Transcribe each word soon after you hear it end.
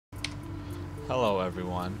Hello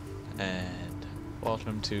everyone, and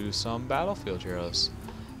welcome to some Battlefield Heroes.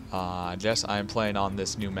 Yes, I'm playing on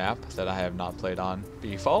this new map that I have not played on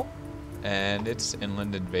before, and it's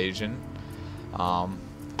Inland Invasion. I'm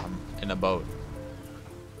in a boat.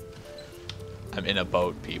 I'm in a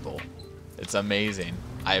boat, people. It's amazing.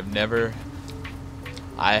 I have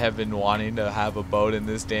been wanting to have a boat in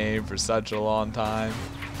this game for such a long time.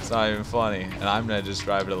 It's not even funny, and I'm gonna just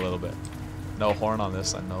drive it a little bit. No horn on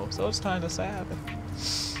this, I know, so it's kind of sad.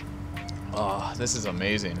 Oh, this is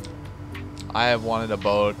amazing. I have wanted a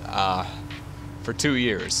boat for 2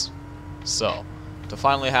 years, so to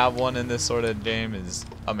finally have one in this sort of game is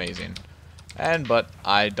amazing. But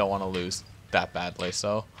I don't want to lose that badly,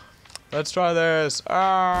 so let's try this.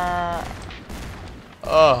 Oh,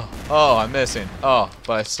 I'm missing. Oh,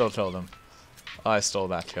 but I still killed him. I stole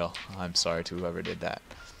that kill. I'm sorry to whoever did that.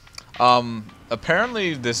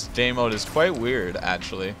 Apparently this game mode is quite weird,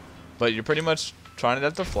 actually. But you're pretty much trying to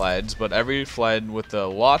get the flags, but every flag with the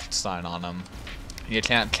loft sign on them, you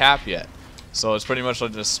can't cap yet. So it's pretty much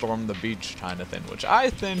like just storm the beach kind of thing, which I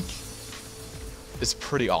think is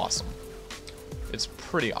pretty awesome. It's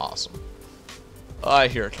pretty awesome. I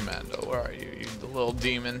hear a commando. Where are you, you the little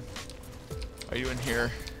demon? Are you in here?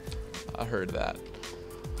 I heard that.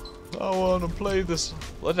 I want to play this.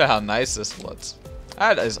 Look at how nice this looks.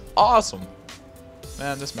 That is awesome.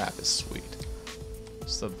 Man, this map is sweet.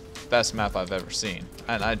 It's the best map I've ever seen.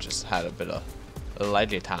 And I just had a bit of a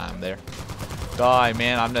leggy time there. Die,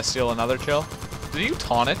 man. I'm going to steal another kill. Did you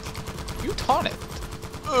taunt it? You taunt it.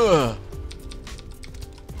 Ugh.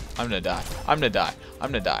 I'm going to die. I'm going to die.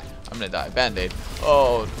 I'm going to die. I'm going to die. Band-aid.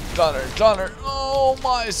 Oh, Gunner. Oh,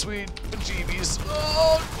 my sweet bejeebies.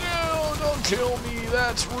 Oh, no. Don't kill me.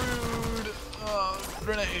 That's rude.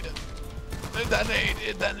 Grenade.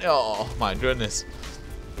 Oh my goodness.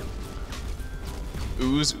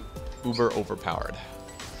 Ooze, uber overpowered.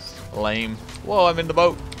 Lame. Whoa, I'm in the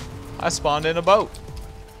boat. I spawned in a boat.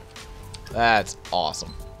 That's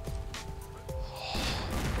awesome.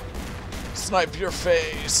 Snipe your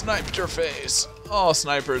face. Snipe your face. Oh,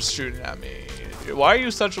 snipers shooting at me. Why are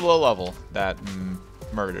you such a low level? That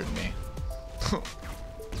murdered me.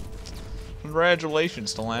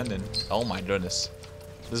 Congratulations to Landon. Oh my goodness.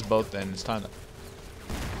 This boat then is time to...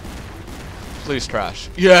 Please crash.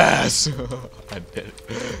 Yes! I did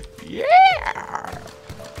it. Yeah!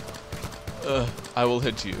 I will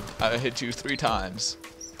hit you. I hit you 3 times.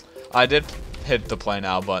 I did hit the play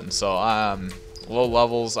now button, so low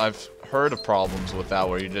levels, I've heard of problems with that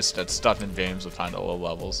where you just get stuck in games with kind of low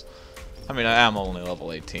levels. I mean, I am only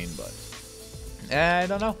level 18, but I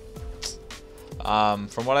don't know.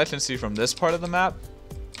 From what I can see from this part of the map,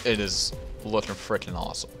 it is looking freaking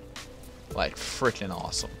awesome. Like, freaking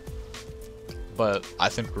awesome. But I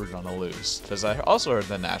think we're gonna lose. Because I also heard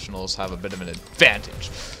the Nationals have a bit of an advantage.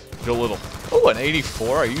 Go little... Oh, an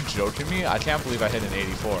 84? Are you joking me? I can't believe I hit an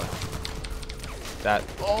 84. That...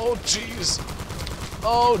 Oh, jeez.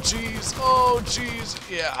 Oh, jeez. Oh, jeez.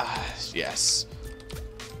 Yeah. Yes.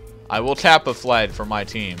 I will cap a flag for my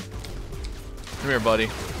team. Come here, buddy.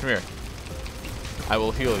 Come here. I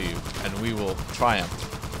will heal you, and we will triumph.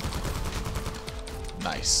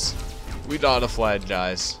 Nice. We got a flag,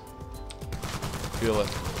 guys. Feel it.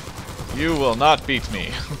 You will not beat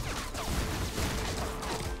me.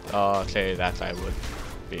 Okay, that guy would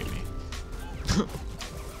beat me.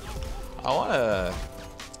 I wanna...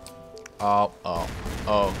 Oh.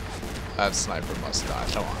 That sniper must die.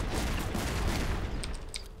 Come on.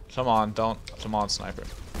 Come on, don't... Come on, sniper.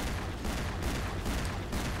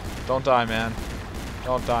 Don't die, man.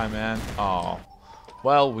 Don't die, man. Oh.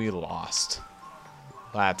 Well, we lost.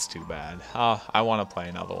 That's too bad. I want to play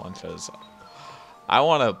another one because I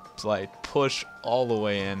want to like push all the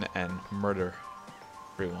way in and murder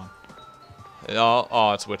everyone.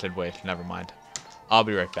 Oh, it's Wicked Wait. Never mind. I'll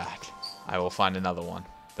be right back. I will find another one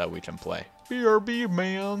that we can play. BRB,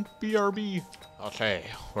 man. BRB. Okay,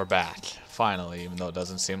 we're back. Finally, even though it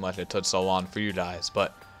doesn't seem like it took so long for you guys.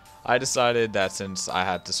 But I decided that since I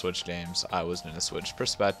had to switch games, I was going to switch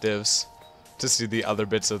perspectives to see the other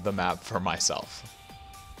bits of the map for myself.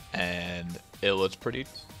 And it looks pretty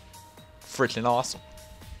freaking awesome.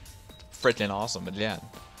 Freaking awesome again.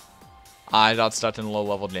 I got stuck in a low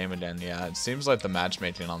level game again. Yeah, it seems like the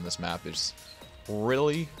matchmaking on this map is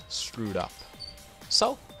really screwed up.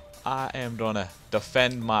 So, I am gonna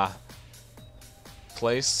defend my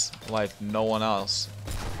place like no one else.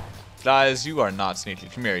 Guys, you are not sneaky.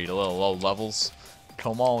 Come here, you little low levels.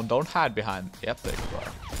 Come on, don't hide behind. Yep, there you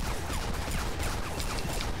are.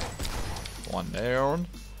 One down.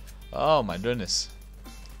 Oh my goodness.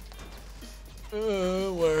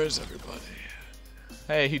 Where is everybody?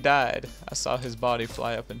 Hey, he died. I saw his body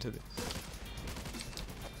fly up into the...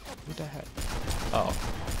 Who the heck? Oh.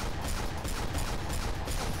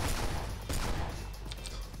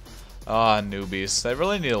 Ah, newbies. They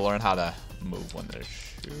really need to learn how to move when they're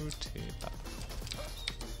shooting.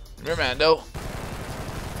 Come here, Mando.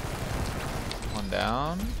 One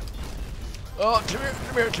down. Oh, come here,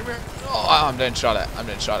 come here, come here. Oh, I'm getting shot at. I'm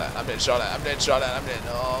getting shot at. I'm getting shot at. I'm getting shot at. I'm getting...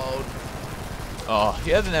 Oh. Oh,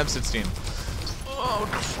 he has an M16. Oh,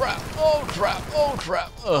 crap. Oh, crap. Oh,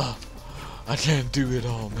 crap. Ugh. I can't do it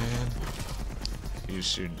all, man. You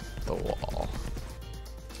shoot the wall.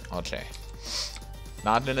 Okay.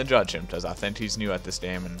 Not gonna judge him, because I think he's new at this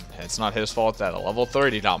game, and it's not his fault that a level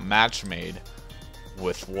 30 got match made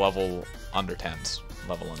with level under 10s.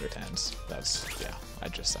 Level under 10s. That's, yeah, I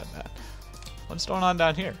just said that. What's going on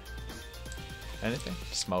down here? Anything?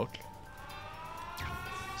 Smoke?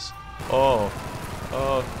 Oh.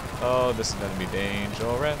 Oh. Oh, this is gonna be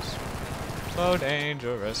dangerous. So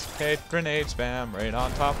dangerous. Hate grenade spam right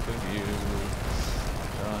on top of you.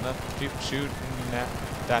 Gonna keep shooting at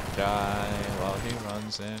that guy while he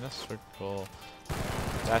runs in a circle.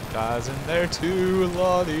 That guy's in there too,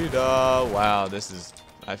 la-di-da. Wow, this is,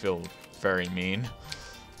 I feel very mean.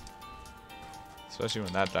 Especially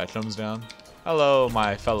when that guy comes down. Hello,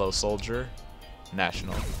 my fellow soldier.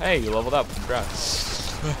 National. Hey, you leveled up.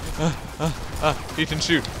 Congrats. He can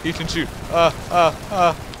shoot. He can shoot.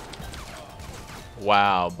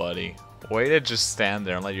 Wow, buddy. Way to just stand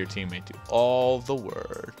there and let your teammate do all the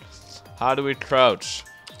work. How do we crouch?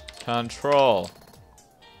 Control.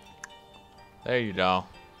 There you go.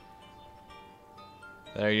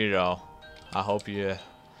 There you go. I hope you...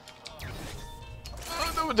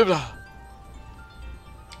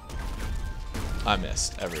 I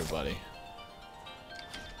missed everybody.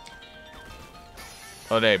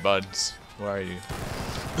 Oh, hey, buds. Where are you?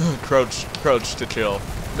 Crouch to kill.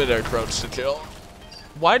 Mid-air crouch to kill.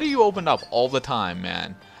 Why do you open up all the time,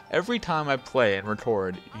 man? Every time I play and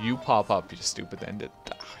record, you pop up, you stupid thing.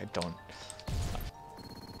 I don't...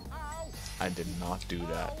 I did not do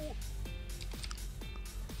that.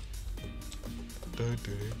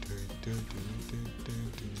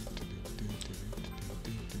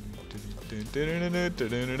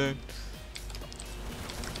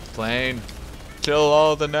 Plane. Kill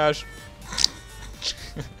all the Nash.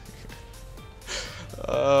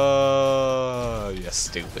 You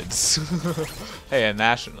stupids. Hey, a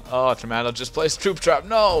national. Oh, Tomato just placed troop trap.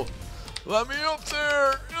 No! Let me up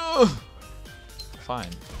there! Ugh. Fine.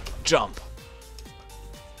 Jump.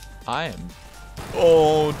 I am.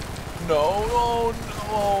 Oh, no. Oh, no.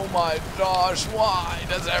 Oh, my gosh. Why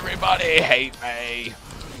does everybody hate me?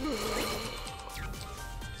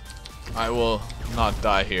 I will not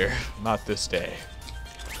die here. Not this day.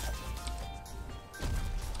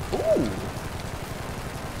 Ooh.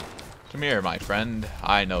 Come here, my friend.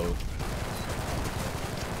 I know.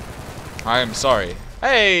 I am sorry.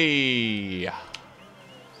 Hey!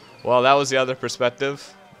 Well, that was the other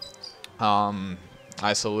perspective.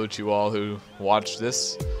 I salute you all who watched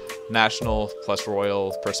this national plus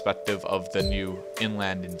royal perspective of the new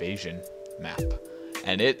Inland Invasion map.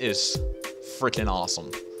 And it is freaking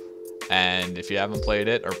awesome. And if you haven't played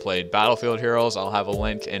it or played Battlefield Heroes, I'll have a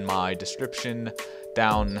link in my description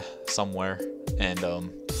down somewhere. And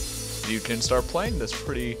you can start playing this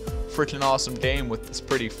pretty freaking awesome game with this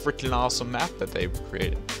pretty freaking awesome map that they've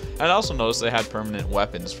created. And I also noticed they had permanent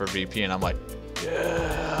weapons for VP, and I'm like,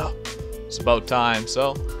 yeah, it's about time.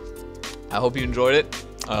 So I hope you enjoyed it.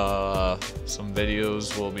 Some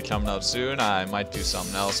videos will be coming out soon. I might do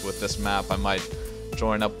something else with this map. I might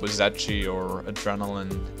join up with Zetchi or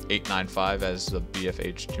Adrenaline895 as the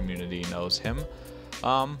BFH community knows him.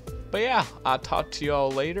 But yeah, I'll talk to you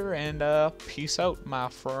all later, and peace out, my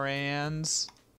friends.